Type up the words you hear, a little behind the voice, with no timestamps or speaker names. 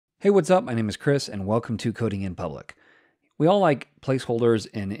Hey, what's up? My name is Chris, and welcome to Coding in Public. We all like placeholders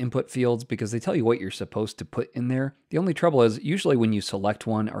in input fields because they tell you what you're supposed to put in there. The only trouble is usually when you select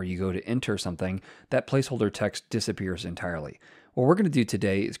one or you go to enter something, that placeholder text disappears entirely. What we're going to do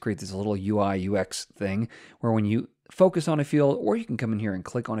today is create this little UI UX thing where when you focus on a field, or you can come in here and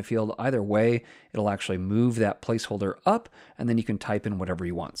click on a field, either way, it'll actually move that placeholder up, and then you can type in whatever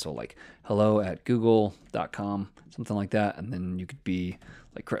you want. So like hello@google.com, something like that, and then you could be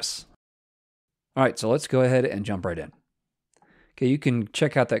like Chris. All right, so let's go ahead and jump right in. Okay, you can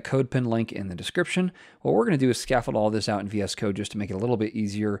check out that CodePen link in the description. What we're going to do is scaffold all this out in VS Code just to make it a little bit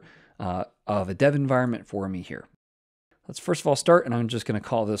easier of a dev environment for me here. Let's first of all start, and I'm just going to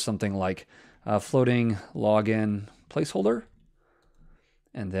call this something like floating login placeholder.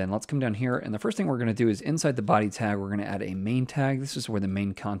 And then let's come down here, and the first thing we're going to do is inside the body tag, we're going to add a main tag. This is where the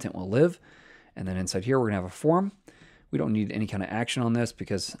main content will live. And then inside here, we're going to have a form. We don't need any kind of action on this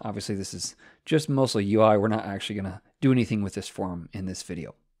because obviously this is just mostly UI. We're not actually going to do anything with this form in this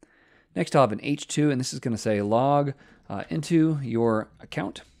video. Next, I'll have an H2, and this is going to say log into your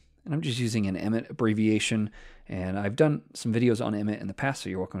account. And I'm just using an Emmet abbreviation, and I've done some videos on Emmet in the past, so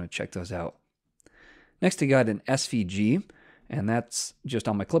you're welcome to check those out. Next, I got an SVG, and that's just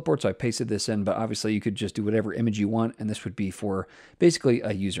on my clipboard, so I pasted this in, but obviously you could just do whatever image you want, and this would be for basically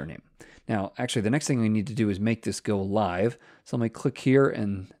a username. Now, actually, the next thing we need to do is make this go live. So let me click here,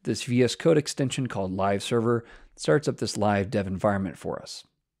 and this VS Code extension called Live Server starts up this live dev environment for us.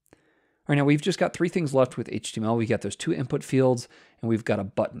 All right, now we've just got three things left with HTML. We got those two input fields, and we've got a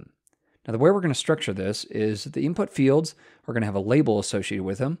button. Now, the way we're going to structure this is the input fields are going to have a label associated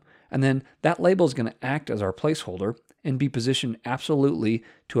with them, and then that label is going to act as our placeholder and be positioned absolutely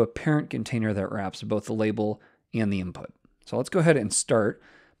to a parent container that wraps both the label and the input. So let's go ahead and start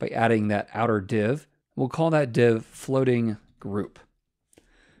by adding that outer div. We'll call that div floating group.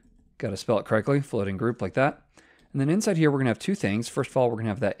 Got to spell it correctly, floating group like that. And then inside here, we're going to have two things. First of all, we're going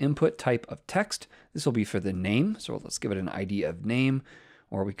to have that input type of text. This will be for the name. So let's give it an ID of name,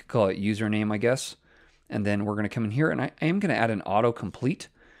 or we could call it username, I guess. And then we're going to come in here, and I am going to add an autocomplete.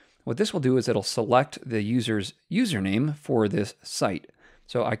 What this will do is it'll select the user's username for this site.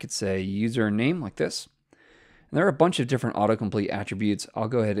 So I could say username like this. And there are a bunch of different autocomplete attributes. I'll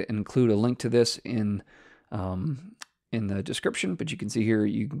go ahead and include a link to this in the description, but you can see here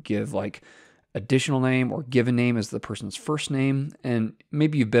you can give like additional name or given name as the person's first name. And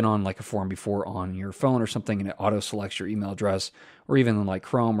maybe you've been on like a form before on your phone or something, and it auto selects your email address, or even in like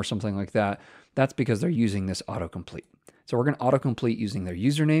Chrome or something like that. That's because they're using this autocomplete. So we're going to autocomplete using their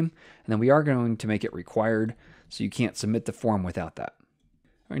username, and then we are going to make it required, so you can't submit the form without that.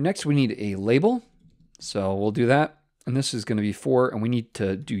 All right, next we need a label. So we'll do that, and this is going to be for, and we need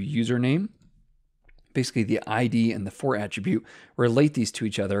to do username. Basically the ID and the for attribute, relate these to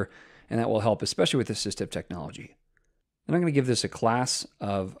each other, and that will help, especially with assistive technology. Then I'm going to give this a class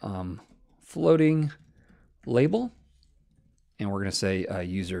of floating label, and we're going to say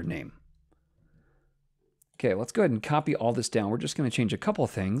username. Okay, let's go ahead and copy all this down. We're just going to change a couple of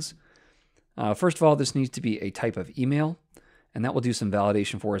things. First of all, this needs to be a type of email, and that will do some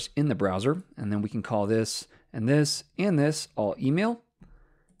validation for us in the browser. And then we can call this and this and this all email.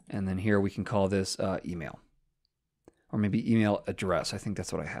 And then here we can call this email, or maybe email address. I think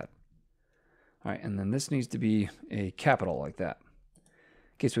that's what I had. All right, and then this needs to be a capital like that.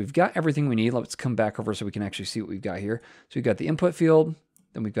 Okay, so we've got everything we need. Let's come back over so we can actually see what we've got here. So we've got the input field,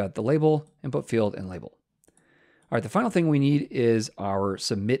 then we've got the label, input field, and label. All right, the final thing we need is our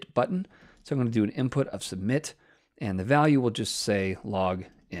submit button. So I'm going to do an input of submit, and the value will just say log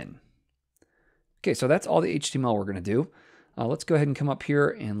in. Okay, so that's all the HTML we're going to do. Let's go ahead and come up here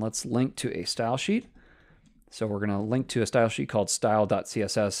and let's link to a style sheet. So we're going to link to a style sheet called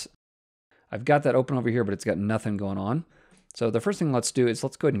style.css. I've got that open over here, but it's got nothing going on. So the first thing let's do is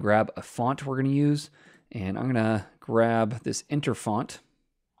let's go ahead and grab a font we're going to use, and I'm going to grab this enter font.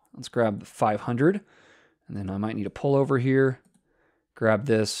 Let's grab 500. And then I might need to pull over here, grab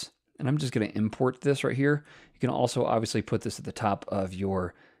this, and I'm just going to import this right here. You can also obviously put this at the top of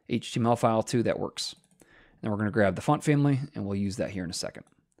your HTML file too, that works. And then we're going to grab the font family, and we'll use that here in a second.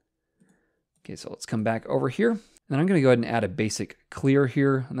 Okay, so let's come back over here. And then I'm going to go ahead and add a basic clear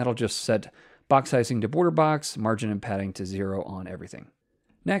here, and that'll just set box sizing to border box, margin and padding to 0 on everything.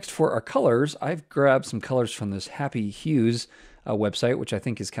 Next, for our colors, I've grabbed some colors from this Happy Hues website, which I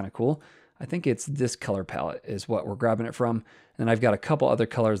think is kind of cool. I think it's this color palette is what we're grabbing it from. And I've got a couple other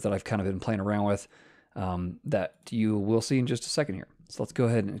colors that I've kind of been playing around with that you will see in just a second here. So let's go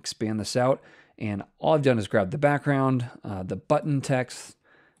ahead and expand this out. And all I've done is grab the background, the button text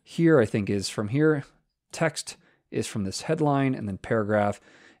here I think is from here. Text is from this headline, and then paragraph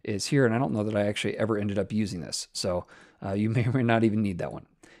is here, and I don't know that I actually ever ended up using this. So you may or may not even need that one.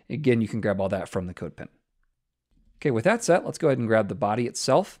 Again, you can grab all that from the code pin. Okay, with that set, let's go ahead and grab the body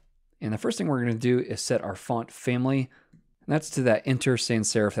itself. And the first thing we're going to do is set our font family. And that's to that Enter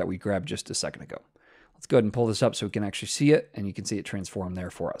Sans Serif that we grabbed just a second ago. Let's go ahead and pull this up so we can actually see it, and you can see it transform there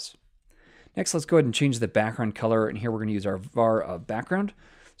for us. Next, let's go ahead and change the background color, and here we're going to use our var of background.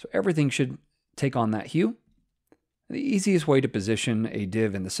 So everything should take on that hue. The easiest way to position a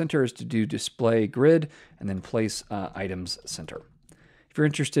div in the center is to do display grid and then place items center. If you're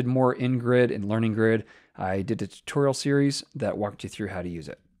interested more in grid and learning grid, I did a tutorial series that walked you through how to use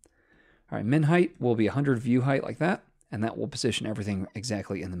it. All right, min height will be 100 view height like that, and that will position everything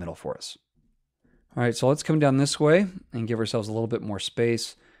exactly in the middle for us. All right, so let's come down this way and give ourselves a little bit more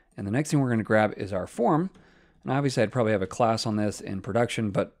space. And the next thing we're going to grab is our form. And obviously I'd probably have a class on this in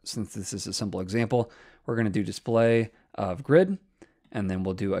production, but since this is a simple example, we're going to do display of grid, and then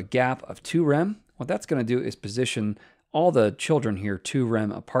we'll do a gap of 2 rem. What that's going to do is position all the children here 2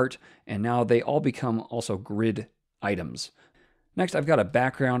 rem apart, and now they all become also grid items. Next, I've got a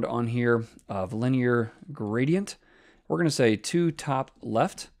background on here of linear gradient. We're going to say 2 top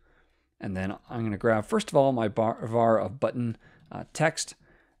left, and then I'm going to grab, first of all, my var of button text,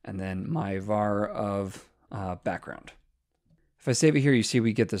 and then my var of background. If I save it here, you see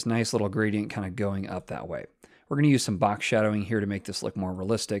we get this nice little gradient kind of going up that way. We're going to use some box shadowing here to make this look more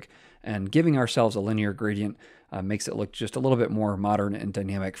realistic, and giving ourselves a linear gradient makes it look just a little bit more modern and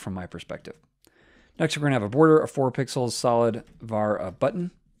dynamic from my perspective. Next, we're going to have a border of 4 pixels, solid var of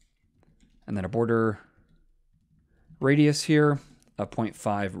button, and then a border radius here of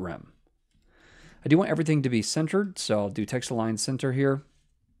 0.5 rem. I do want everything to be centered, so I'll do text align center here.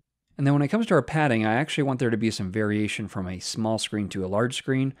 And then when it comes to our padding, I actually want there to be some variation from a small screen to a large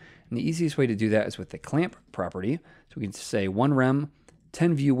screen. And the easiest way to do that is with the clamp property. So we can say 1 rem,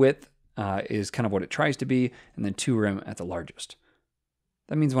 10 view width is kind of what it tries to be, and then 2 rem at the largest.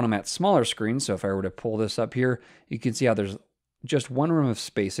 That means when I'm at smaller screens, so if I were to pull this up here, you can see how there's just 1 rem of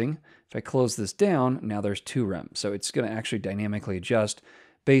spacing. If I close this down, now there's 2 rem. So it's going to actually dynamically adjust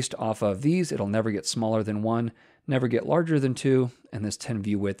based off of these. It'll never get smaller than 1, never get larger than 2, and this 10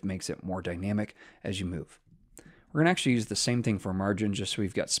 view width makes it more dynamic as you move. We're going to actually use the same thing for margin, just so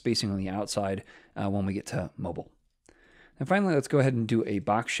we've got spacing on the outside when we get to mobile. And finally, let's go ahead and do a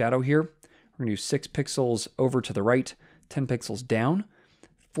box shadow here. We're going to do 6 pixels over to the right, 10 pixels down,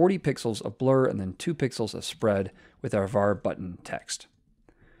 40 pixels of blur, and then 2 pixels of spread with our var button text.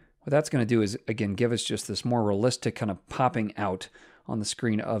 What that's going to do is, again, give us just this more realistic kind of popping out on the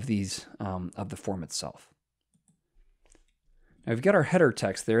screen of these of the form itself. Now we've got our header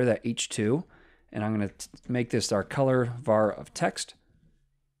text there, that H2, and I'm going to make this our color var of text.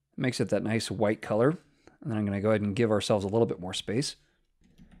 It makes it that nice white color, and then I'm going to go ahead and give ourselves a little bit more space.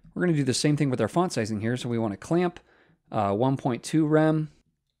 We're going to do the same thing with our font sizing here, so we want to clamp 1.2 rem,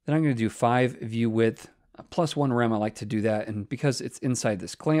 then I'm going to do 5 view width plus 1 rem. I like to do that, and because it's inside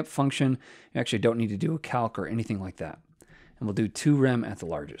this clamp function, you actually don't need to do a calc or anything like that. And we'll do 2 rem at the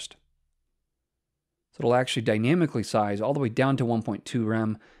largest. So it'll actually dynamically size all the way down to 1.2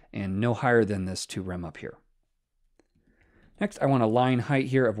 rem and no higher than this 2 rem up here. Next, I want a line height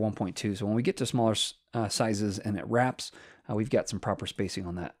here of 1.2. So when we get to smaller sizes and it wraps, we've got some proper spacing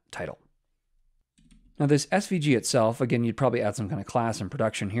on that title. Now this SVG itself, again, you'd probably add some kind of class in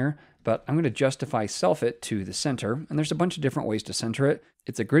production here, but I'm going to justify self it to the center, and there's a bunch of different ways to center it.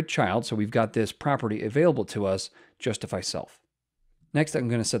 It's a grid child, so we've got this property available to us, justify self. Next, I'm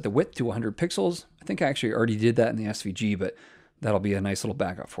going to set the width to 100 pixels. I think I actually already did that in the SVG, but that'll be a nice little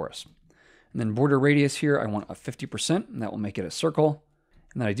backup for us. And then border radius here, I want a 50%, and that will make it a circle.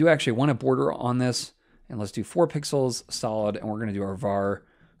 And then I do actually want a border on this, and let's do 4 pixels solid, and we're going to do our var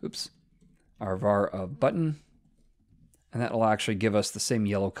of button, and that will actually give us the same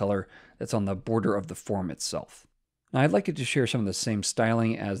yellow color that's on the border of the form itself. Now I'd like it to share some of the same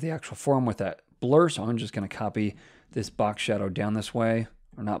styling as the actual form with that blur, so I'm just going to copy this box shadow down this way,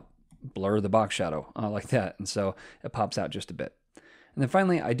 or not blur the box shadow like that, and so it pops out just a bit. And then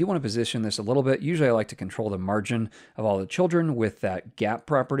finally, I do want to position this a little bit. Usually I like to control the margin of all the children with that gap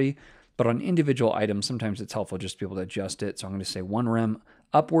property, but on individual items, sometimes it's helpful just to be able to adjust it. So I'm going to say 1 rem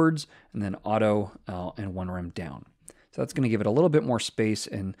upwards, and then auto and 1 rem down. So that's going to give it a little bit more space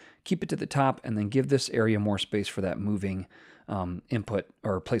and keep it to the top, and then give this area more space for that moving input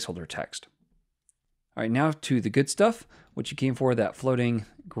or placeholder text. All right, now to the good stuff, what you came for, that floating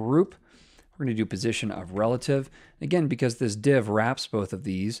group. We're going to do position of relative. Again, because this div wraps both of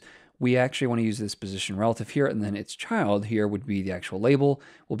these, we actually want to use this position relative here, and then its child here would be the actual label,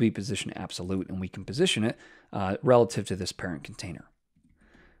 will be position absolute, and we can position it relative to this parent container.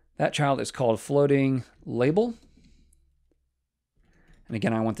 That child is called floating label. And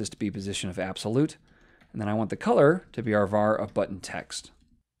again, I want this to be position of absolute. And then I want the color to be our var of button text.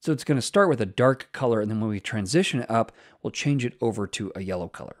 So it's going to start with a dark color, and then when we transition it up, we'll change it over to a yellow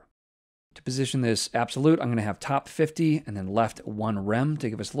color. To position this absolute, I'm going to have top 50 and then left 1 rem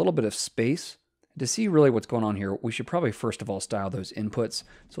to give us a little bit of space. To see really what's going on here, we should probably first of all style those inputs.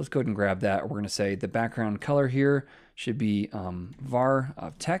 So let's go ahead and grab that. We're going to say the background color here should be var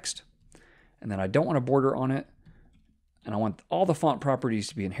of text. And then I don't want a border on it. And I want all the font properties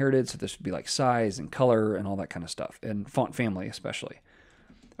to be inherited. So this would be like size and color and all that kind of stuff, and font family especially.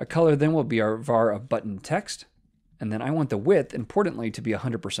 A color then will be our var of button text. And then I want the width, importantly, to be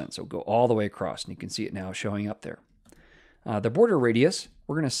 100%. So go all the way across, and you can see it now showing up there. The border radius,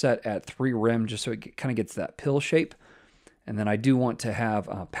 we're going to set at 3 rem just so it kind of gets that pill shape. And then I do want to have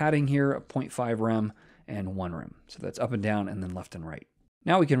padding here of 0.5 rem and 1 rem. So that's up and down and then left and right.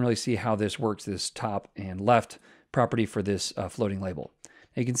 Now we can really see how this works, this top and left property for this floating label.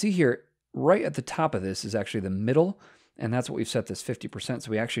 Now you can see here, right at the top of this is actually the middle, and that's what we've set this 50%.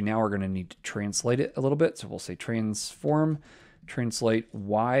 So we actually now are going to need to translate it a little bit. So we'll say transform, translate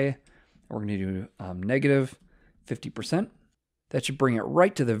y. We're going to do negative 50%. That should bring it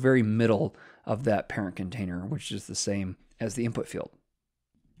right to the very middle of that parent container, which is the same as the input field.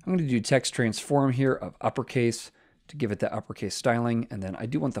 I'm going to do text transform here of uppercase to give it that uppercase styling. And then I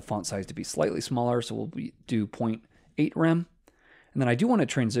do want the font size to be slightly smaller. So we'll do 0.8 rem. And then I do want to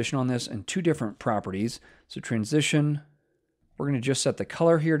transition on this in 2 different properties. So transition, we're going to just set the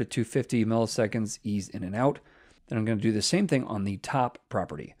color here to 250 milliseconds, ease in and out. Then I'm going to do the same thing on the top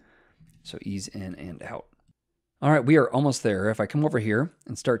property. So ease in and out. All right, we are almost there. If I come over here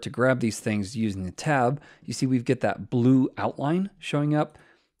and start to grab these things using the tab, you see we've got that blue outline showing up.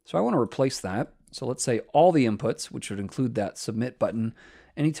 So I want to replace that. So let's say all the inputs, which would include that submit button,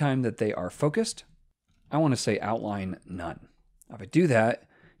 anytime that they are focused, I want to say outline none. If I do that,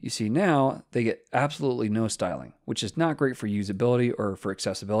 you see now they get absolutely no styling, which is not great for usability or for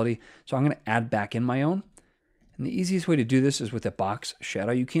accessibility. So I'm going to add back in my own. And the easiest way to do this is with a box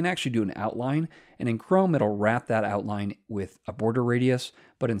shadow. You can actually do an outline, and in Chrome, it'll wrap that outline with a border radius.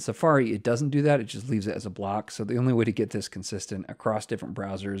 But in Safari, it doesn't do that. It just leaves it as a block. So the only way to get this consistent across different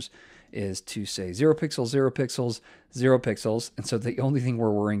browsers is to say 0 pixels, 0 pixels, 0 pixels. And so the only thing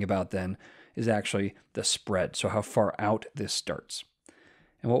we're worrying about then is actually the spread. So how far out this starts.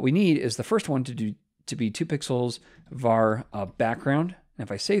 And what we need is the first one to be 2 pixels var background. And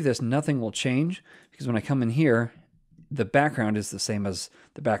if I save this, nothing will change because when I come in here, the background is the same as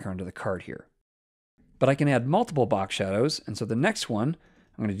the background of the card here. But I can add multiple box shadows. And so the next one,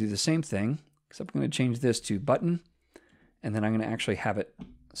 I'm going to do the same thing, except I'm going to change this to button. And then I'm going to actually have it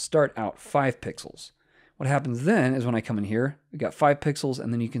start out 5 pixels. What happens then is when I come in here, we got 5 pixels,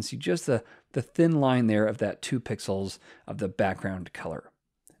 and then you can see just the thin line there of that 2 pixels of the background color.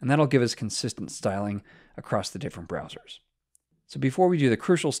 And that'll give us consistent styling across the different browsers. So before we do the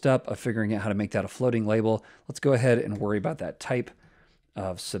crucial step of figuring out how to make that a floating label, let's go ahead and worry about that type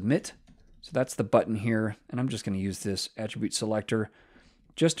of submit. So that's the button here, and I'm just going to use this attribute selector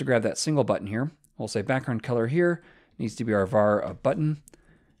just to grab that single button here. We'll say background color here needs to be our var of button,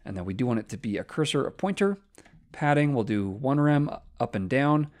 and then we do want it to be a cursor, a pointer. Padding, we'll do 1 rem up and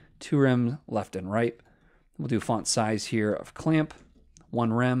down, 2 rem left and right. We'll do font size here of clamp,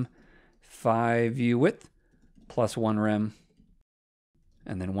 1 rem, 5 view width, plus 1 rem,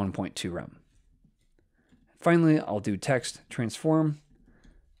 and then 1.2 rem. Finally, I'll do text transform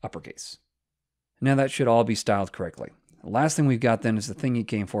uppercase. Now that should all be styled correctly. The last thing we've got then is the thing you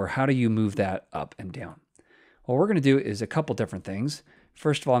came for. How do you move that up and down? What we're going to do is a couple different things.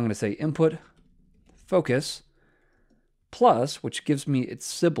 First of all, I'm going to say input focus plus, which gives me its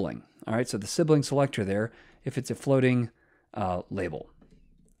sibling. All right, so the sibling selector there, if it's a floating label.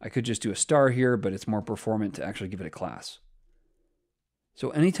 I could just do a star here, but it's more performant to actually give it a class. So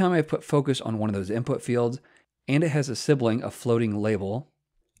anytime I put focus on one of those input fields and it has a sibling, a floating label,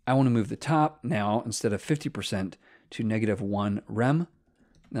 I want to move the top now instead of 50% to -1 rem.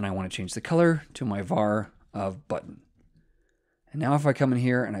 Then I want to change the color to my var of button. And now if I come in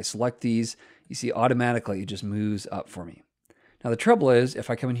here and I select these, you see automatically it just moves up for me. Now the trouble is if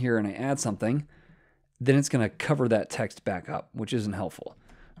I come in here and I add something, then it's going to cover that text back up, which isn't helpful.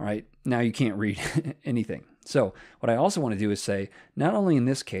 All right, now you can't read anything. So what I also want to do is say, not only in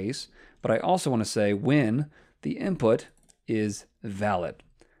this case, but I also want to say when the input is valid.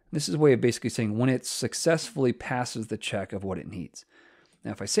 This is a way of basically saying when it successfully passes the check of what it needs.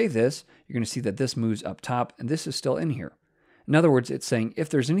 Now, if I save this, you're going to see that this moves up top and this is still in here. In other words, it's saying if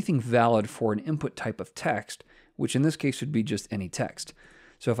there's anything valid for an input type of text, which in this case would be just any text.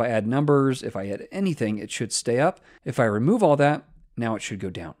 So if I add numbers, if I add anything, it should stay up. If I remove all that, now it should go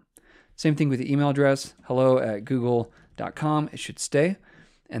down. Same thing with the email address, hello@google.com. It should stay.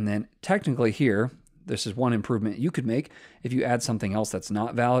 And then technically here, this is one improvement you could make. If you add something else that's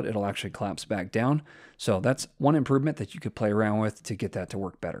not valid, it'll actually collapse back down. So that's one improvement that you could play around with to get that to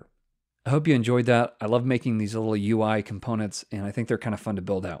work better. I hope you enjoyed that. I love making these little UI components, and I think they're kind of fun to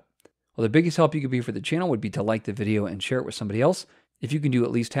build out. Well, the biggest help you could be for the channel would be to like the video and share it with somebody else. If you can do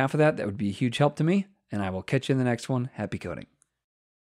at least half of that, that would be a huge help to me, and I will catch you in the next one. Happy coding.